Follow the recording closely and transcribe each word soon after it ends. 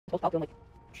Post out like.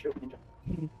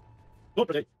 Don't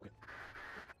protect.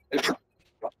 Yeah. Excellent.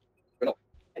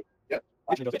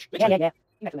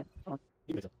 Come on.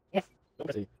 Yes. Don't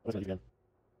press it. What's that again?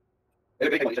 You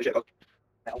guys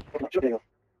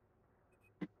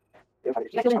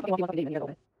still want to game and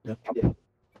go. Yeah.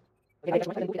 Okay, I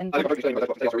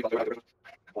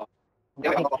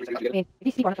mean, if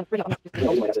you see one,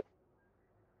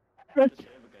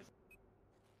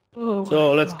 oh.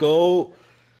 So let's go.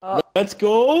 Let's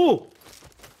go.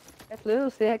 Let's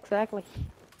lose. Yeah, exactly.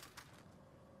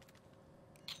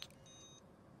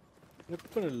 We're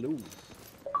gonna lose.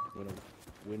 I'm gonna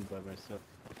win by myself.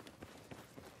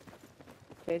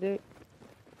 Okay, dude.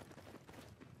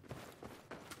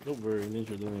 Don't worry,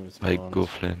 Ninja don't even I spawn. go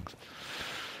flanks.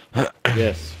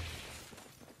 Yes.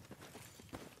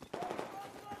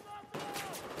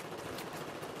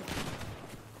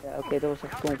 Yeah, okay, those are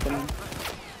cool for me.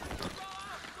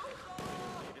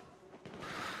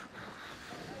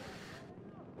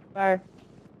 Fire.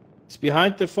 He's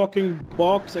behind the fucking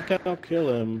box, I cannot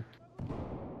kill him.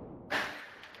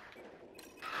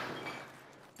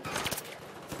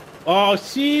 Oh,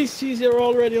 C, they're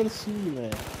already on C,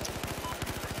 man.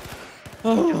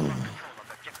 Oh.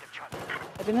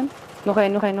 Heb je hem? Nog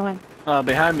één.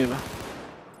 Behind me, bro.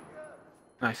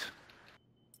 Nice.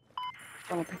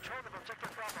 Kom op.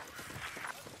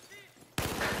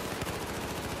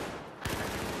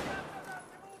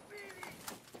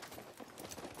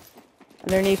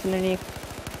 Underneath.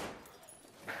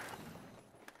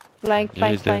 Flank.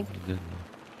 He's dead.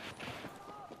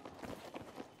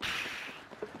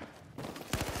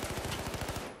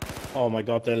 Oh my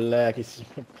god, the lag is...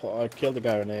 I killed the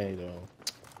guy on A, though.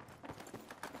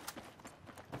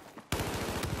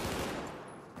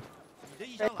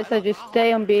 Tracer, just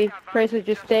stay on B. Tracer,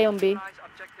 just stay on B.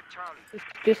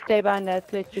 Just stay behind that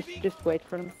glitch. Just wait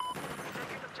for them.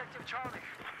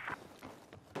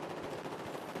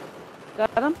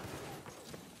 Got him?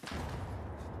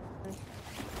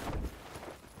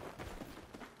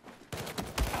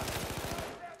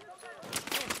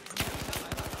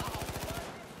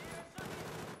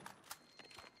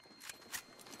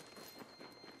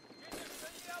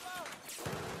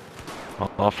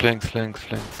 Oh, flanks.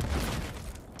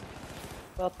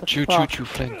 What the Two fuck?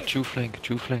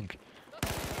 flank.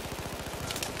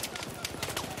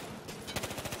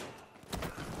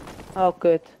 Oh,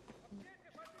 good.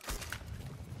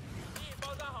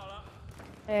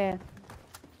 Yeah.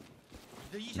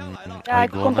 Ja, hij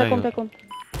komt.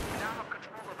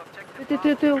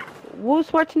 Two.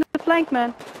 Who's watching the flank,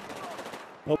 man?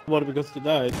 Nobody because they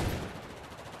died.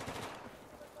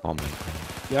 Oh my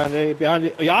god. Behind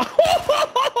it. Yeah!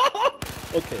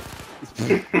 Okay. It's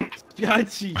behind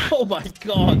C. Oh my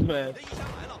god, man.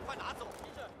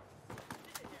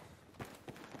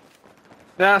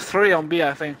 There's 3 on B,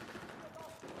 I think.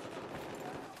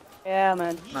 Yeah,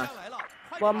 man. Nice.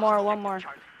 One more. One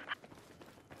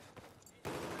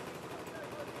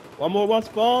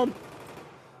spawn.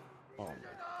 Oh my god.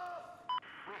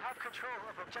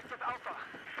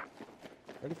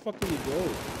 Where the fuck did he go?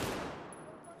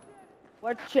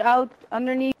 Watch out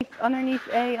underneath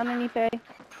A.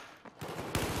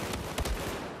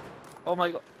 Oh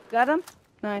my god. Got him?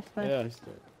 Nice. Yeah, he's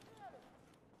dead.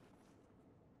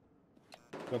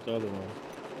 Got the other one.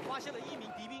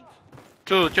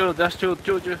 Two, there's two,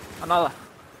 another.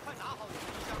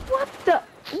 What?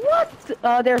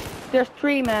 Oh, there's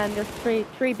 3, man. There's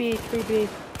 3 B.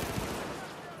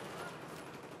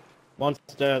 One's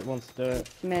dead.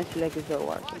 Menselijk is zo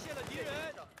hard.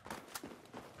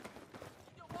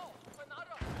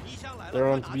 They're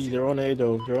on B, they're on A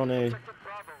though, they're on A.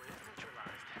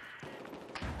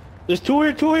 There's two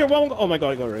here, one. Oh my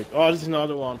god, I got it right. Oh, this is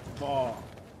another one. Oh.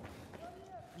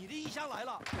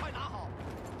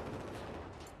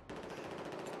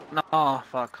 No,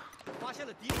 fuck.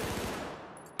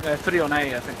 Yeah, 3 on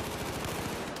A, I think.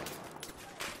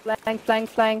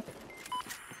 Flank.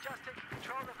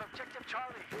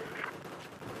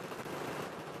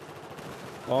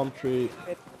 Palm tree.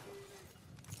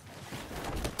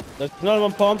 There's another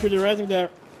one palm tree, they're rising there.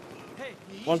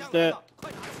 One's dead.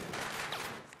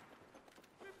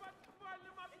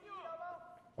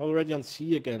 Already on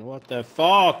C again, what the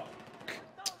fuck?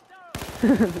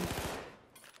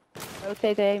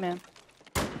 Rotate A, man.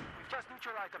 Just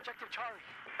neutralized objective Charlie.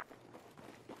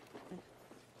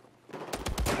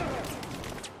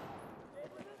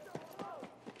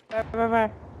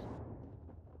 Where?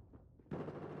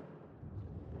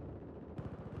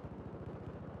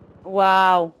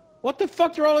 Wow. What the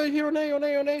fuck, they're all here on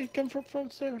A. Come from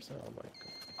stairs. Oh my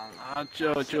god.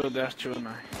 Joe, there's 2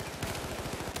 now.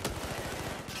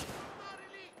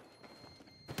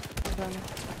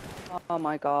 Oh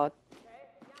my god.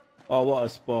 Oh, what a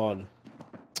spawn.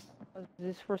 Is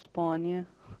this for spawn, yeah?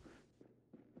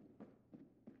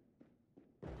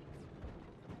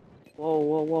 Whoa,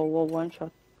 whoa, whoa, whoa, one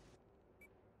shot.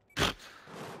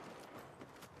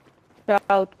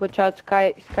 Watch out,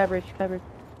 skybridge, skybridge.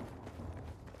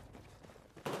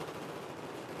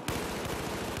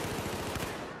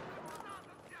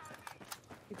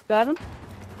 You got him?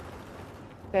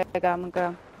 Okay, I got him, got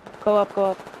him. Go up, go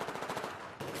up.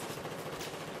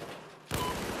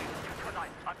 Neutralize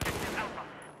objective Alpha.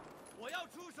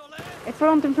 In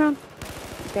front, in front.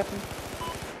 Get him.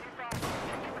 Objective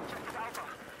Alpha.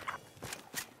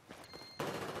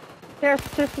 Stairs,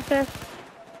 stairs, stairs.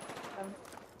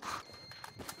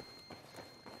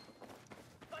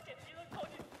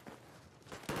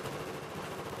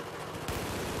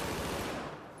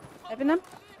 Having them?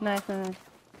 Nice, nice.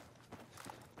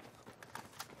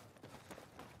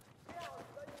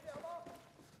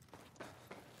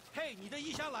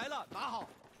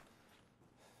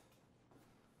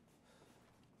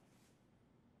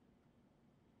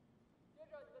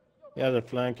 Yeah, they're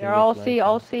flanking. They're all C,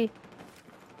 all C.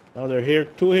 Oh, they're here.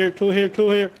 Two here, two here, two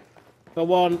here.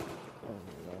 Come on. Oh,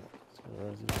 no. Where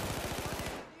is he?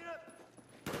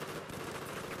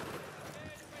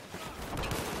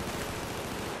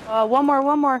 One more,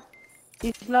 one more.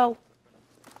 He's low.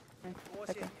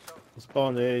 Okay.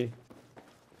 Spawn A.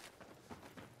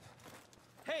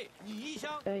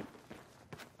 Okay.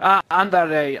 Ah,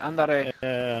 under A, under A.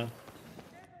 Yeah.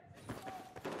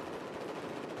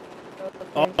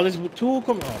 Oh, there's two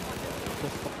come. Oh my god. It's a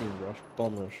fucking rush.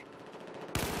 Bomb rush.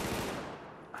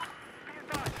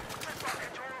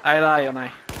 I lie on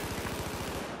I.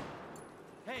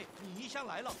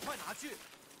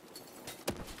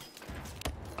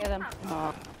 Get him.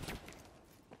 Oh.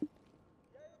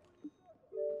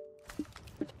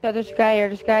 Yeah, there's a guy here,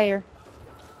 there's a guy here.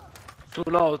 Too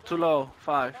low.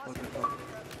 5.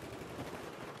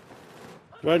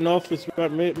 Right in office,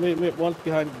 right, one's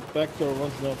behind the back door,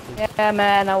 one's in office. Yeah,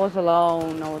 man, I was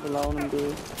alone in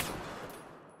B.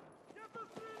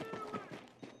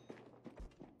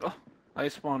 Oh, I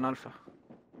spawn Alpha.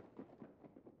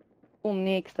 Full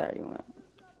niks där, jongen.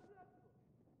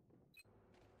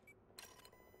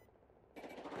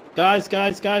 Guys.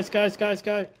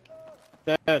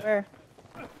 Dead. Where?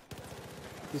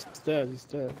 He's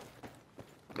dead.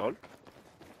 Lol.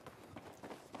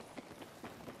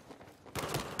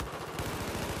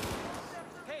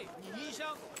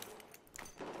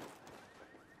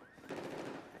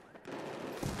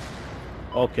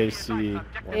 Okay, see.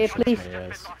 Hey, please.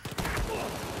 Yes.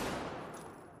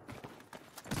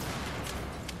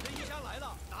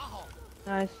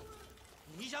 Nice.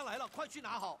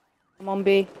 I'm on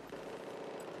B. Be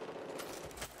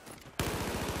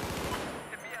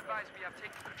advised we have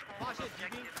taken control of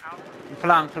objective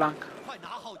Alpha. Flank.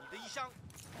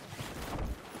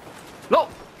 No!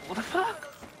 What the fuck?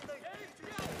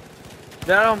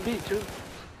 They're on B too.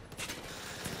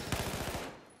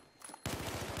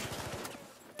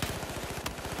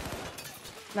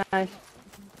 Nice.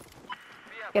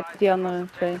 Get the other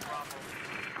train.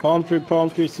 Palm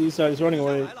tree, seaside is running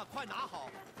away.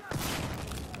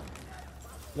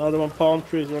 Another one, palm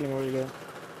tree is running away again.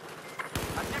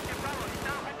 Objective Bravo is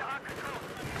now under our control.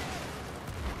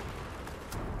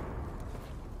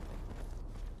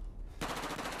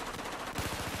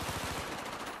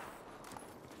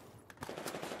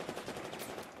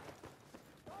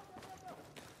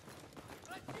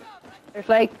 There's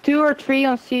like 2 or 3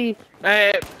 on C.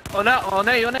 On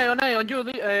you,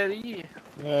 E.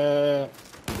 Yeah.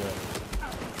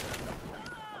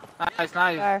 Nice.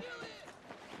 There.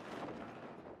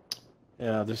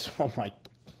 Yeah, there's, oh my.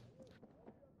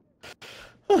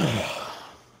 I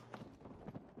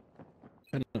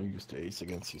don't use the ace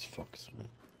against these fucks, man.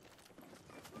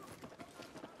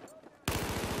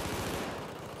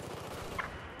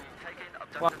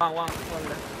 One left.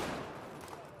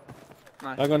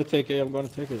 Nice. I'm gonna take it. Go.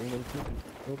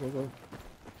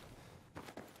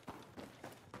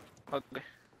 Okay.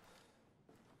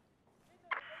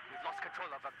 We've lost control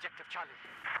of objective Charlie.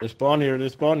 They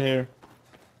spawn here.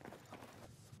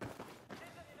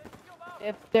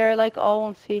 If they're like all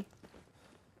on C.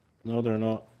 No, they're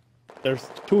not. There's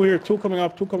 2 here, 2 coming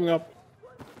up.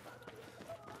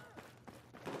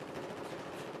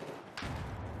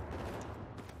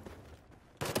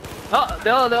 Oh,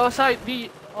 the other side, B.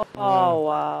 Oh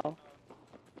wow.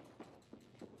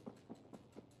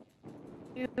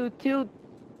 Two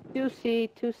C.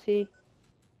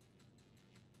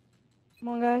 Come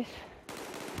on, guys.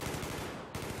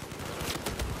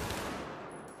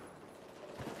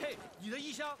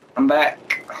 I'm back.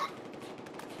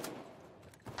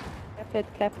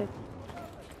 Cap it.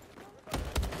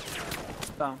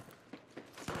 Down.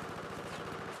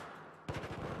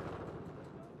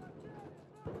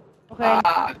 Okay.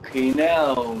 Fucking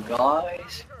hell,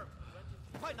 guys.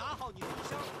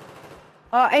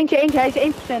 Oh, eentje, hij is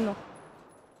 1% nog.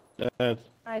 Dead.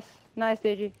 Nice,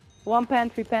 Digi. One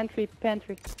pantry.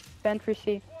 Pantry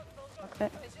C. Okay.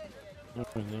 No,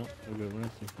 no. We're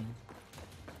resting.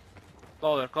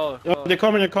 Color. Oh, they're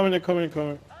coming.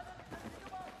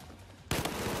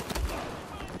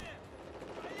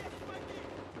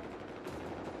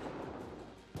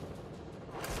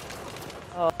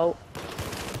 Oh.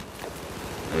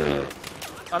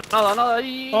 Another.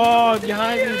 Oh,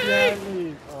 behind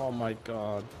me. Oh my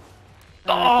god.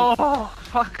 Oh,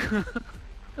 fuck.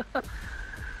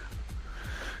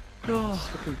 This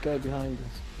fucking guy behind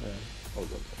us. Yeah.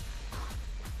 Hold on.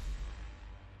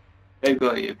 They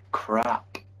got you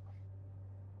crap.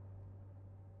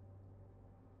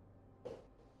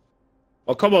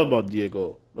 Oh, come on, man,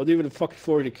 Diego. Not even fucking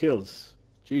 40 kills.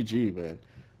 GG, man.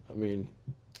 I mean,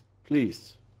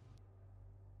 please.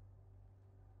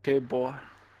 Okay, boy.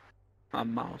 A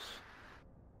mouse.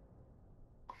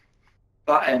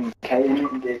 That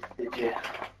MK did you?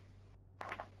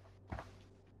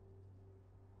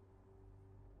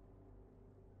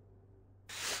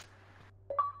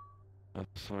 I'm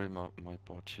sorry, my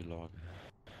bocce log.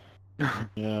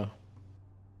 Yeah.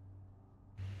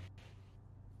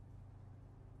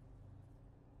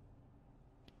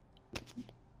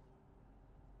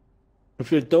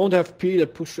 If you don't have P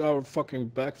that push our fucking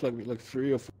back like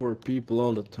 3 or 4 people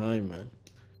all the time, man.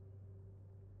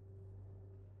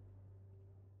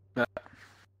 Yeah.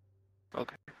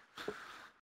 Okay.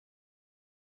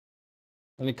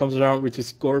 And he comes around with his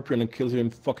scorpion and kills you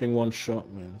in fucking one shot,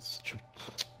 man. It's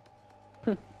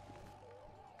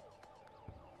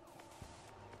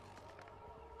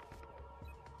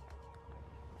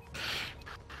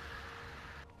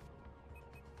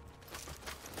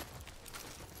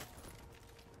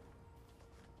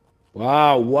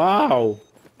Wow!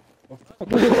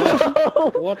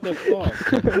 What the fuck?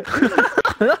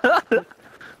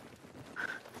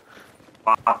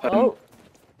 What happened? Oh.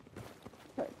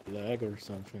 Lag or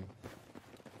something.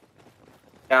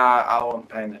 Yeah, I wasn't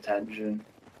paying attention.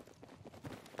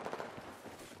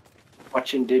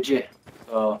 Watching Digi.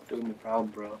 So, doing me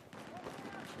proud, bro.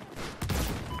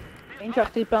 Eentje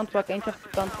achter die brandbak. Hij is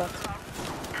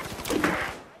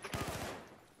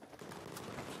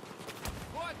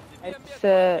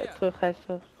terug.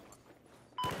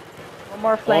 One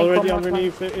more flank. Already one more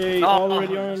underneath flank. A. No,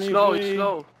 Already underneath slow, A. it's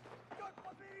slow.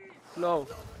 Slow.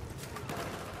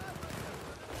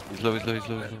 He's low.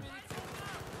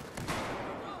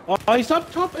 Oh, he's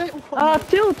up top A. Oh,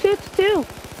 two.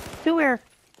 Two where?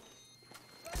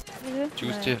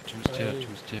 Choose tier.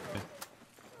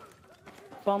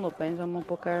 Spannen opeens allemaal op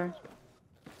elkaar.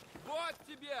 Вот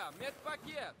тебе,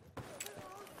 медпакет!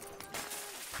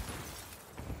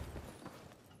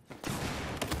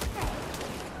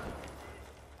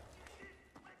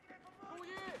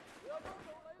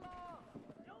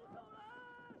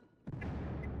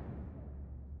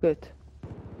 Kut.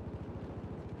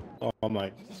 Oh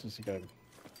my, this is a guy.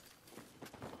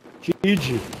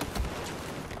 GG.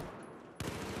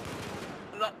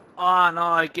 Oh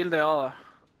no, I killed the other.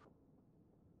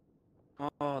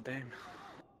 Oh damn.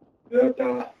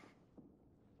 Yeah.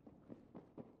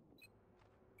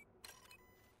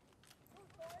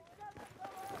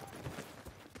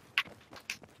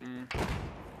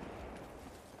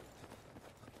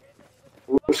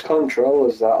 Whose control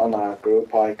is that on our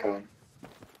group icon?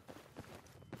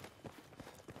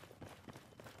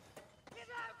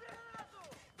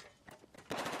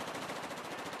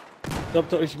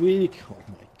 Doctor is weak. Oh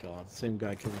my god, same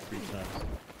guy killing 3 times.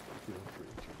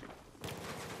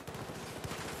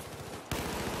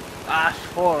 Ah,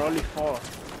 4, only 4.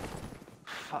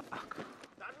 Fuck.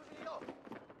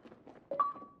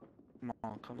 Come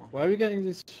on. Why are we getting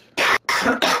this?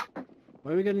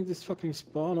 Why are we getting this fucking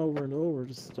spawn over and over?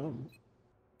 This is dumb.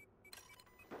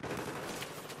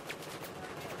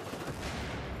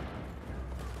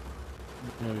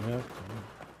 No, you have to.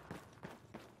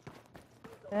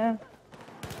 Yeah.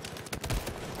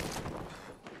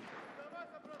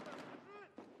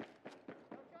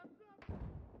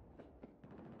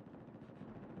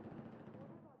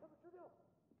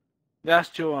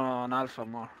 Just 2 on Alpha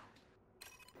more.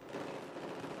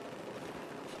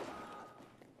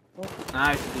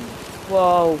 Nice, dude.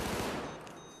 Wow.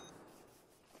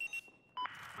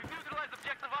 We neutralized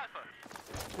objective Alpha.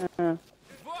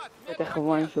 Вот, Het echt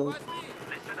gewoon zo.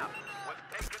 Listen up. We've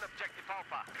taken objective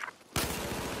Alpha.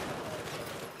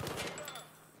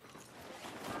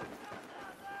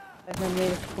 Ik ben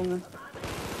beneden gesprongen.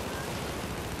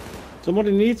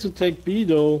 Somebody needs to take B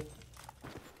though.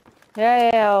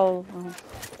 Ja. Oh.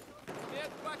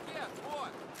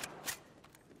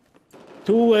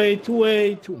 Two-way. Oh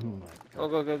my Go,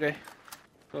 god. go. Go.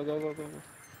 We've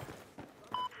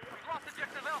lost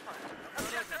objective Alpha.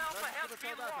 Objective Alpha has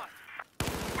been lost.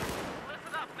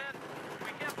 Listen up, men. We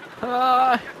have control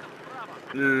of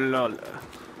objective Bravo. LOL.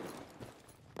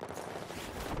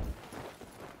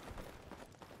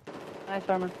 Nice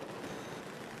armor.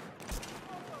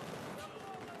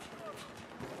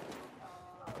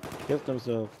 Killed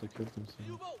themselves. They killed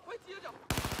themselves.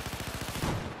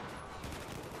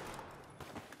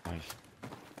 Nice.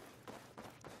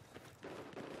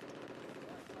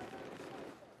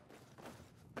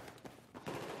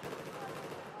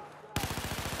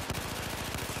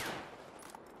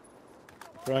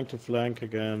 Trying to flank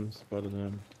again. Spotted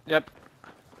him. Yep.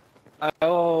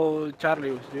 Oh,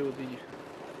 Charlie was there with the...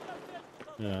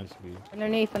 Yeah, it's B.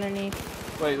 Underneath. Wait.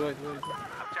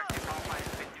 Objective Alpha has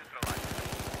been neutralized.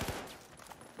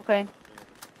 Okay.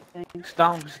 He's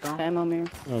down. Ammo mirror.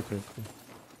 Okay, cool.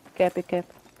 Cap.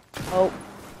 Oh.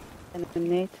 And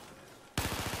underneath.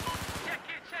 Check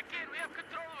in. We have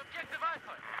control of objective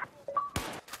Alpha.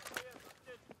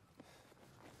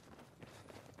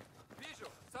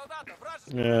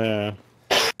 Yeah.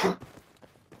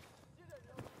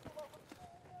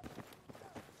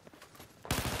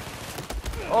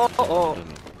 Oh.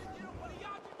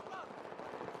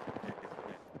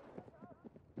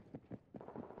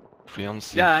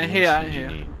 Fiancé. Yeah, I'm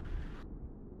here.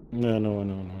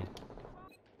 No.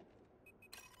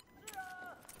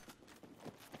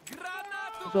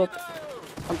 Pas op.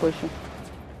 Gaan pushen.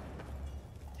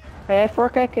 Ga jij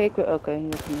voorkijken? Oké,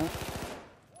 hier is hij.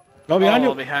 Oh, behind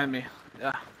you. Behind me.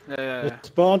 Yeah.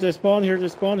 They spawn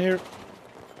here.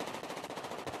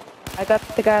 I got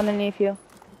the guy underneath you.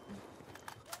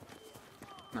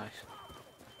 Nice.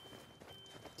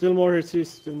 Still more here, see,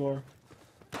 still more.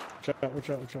 Watch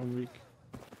out, I'm weak.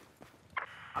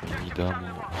 Need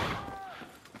ammo.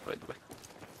 Wait.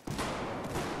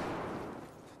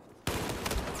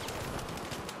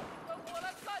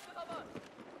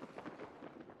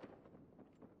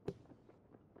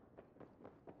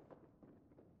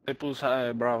 They pull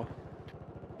Bravo.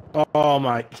 Oh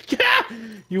my.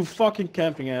 You fucking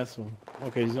camping asshole.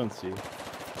 Okay, he's on C.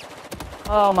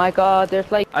 Oh my god, there's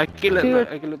like I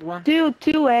killed one. two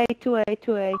A.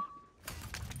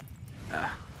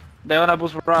 They wanna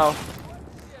push Bravo.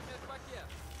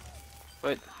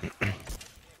 Wait.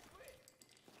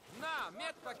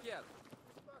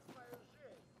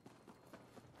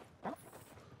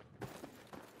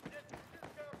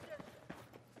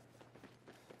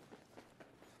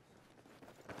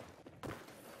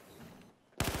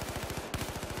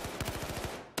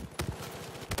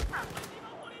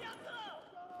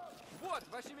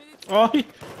 Oh,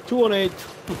 2 on 8.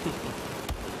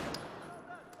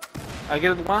 I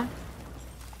get one.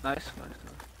 Nice.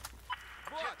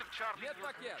 Objective Charlie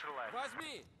neutralized.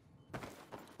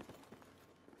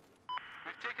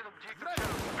 We've taken objective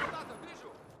Charlie.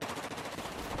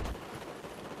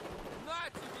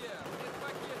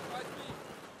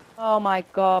 Oh my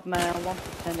god, man,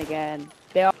 1% again.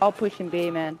 They're all pushing B,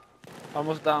 man.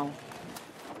 Almost down.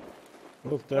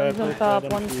 Both there, One's on both top,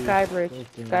 there, one's both Skybridge.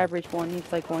 both there. Skybridge one,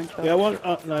 he's like one shot. Yeah, one.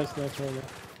 Nice, right.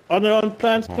 On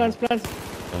plants.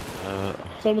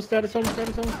 It's almost dead.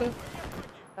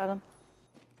 Got him.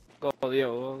 Go,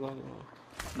 Diego, go.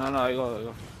 No, I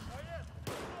go.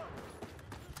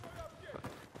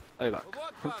 I got.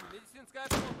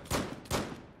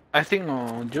 I think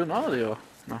no, you know, Diego.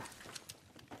 No.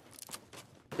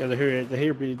 Yeah, they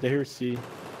hear B, they hear C.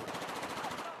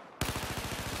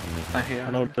 I hear. I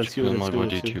know that's you. On my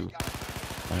body That's you. too.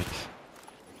 Right.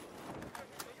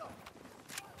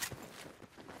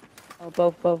 Oh,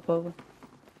 both.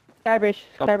 Skybridge.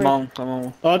 Come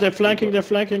on. Oh, they're flanking.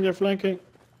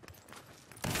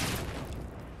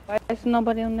 Why is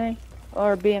nobody on there?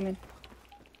 Or B, I mean.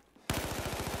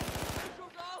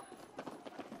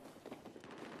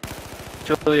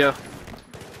 Julia.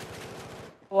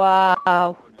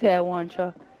 Wow, that one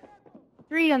shot.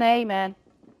 3 on A, man.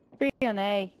 3 on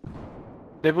A.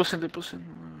 They pushing.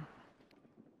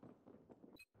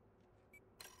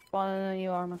 One on you,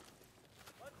 armor.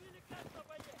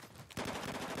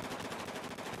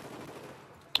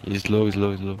 He's low.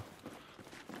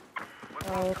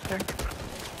 Oh, okay.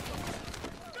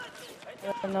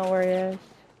 I don't know where he is.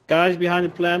 Guys behind the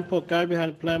plant pot. I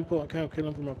can't kill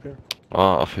him from up here.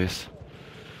 Ah, office.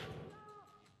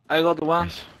 I got one.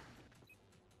 Nice.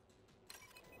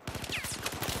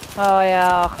 Oh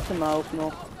ja, achter me ook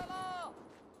nog.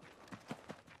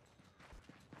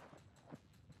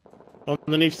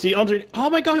 Underneath, see, underneath. Oh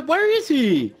my god, where is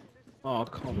he? Oh,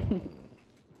 come on.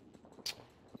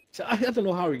 So, I don't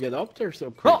know how we get up there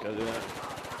so quick.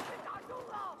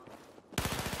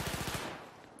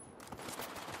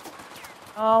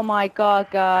 Oh my god,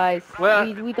 guys.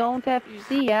 Well- We don't have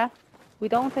C, yeah? We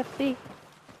don't have C.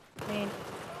 I mean,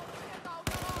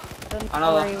 I don't know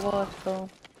Another. where he was, so.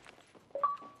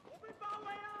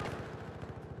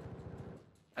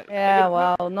 Yeah,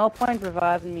 well, no point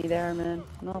reviving me there, man.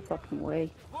 No fucking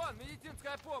way. Вон,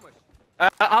 медицинская помощь.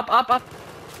 Up.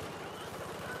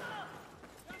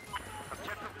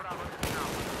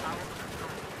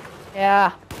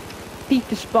 Ja. Piek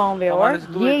de span weer, Come on, hoor. let's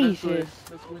do it, let's do it. Jezus.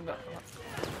 Let's win that.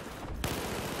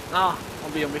 Ah,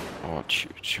 on B. Oh,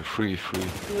 free.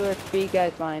 Two or three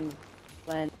guys behind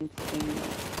planting.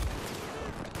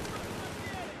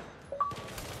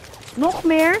 Nog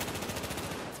meer?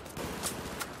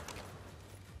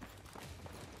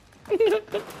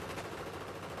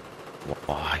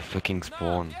 Wow, I fucking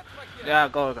spawn. Yeah,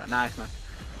 go. Nice,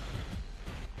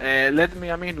 man. Let me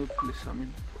a minute, please.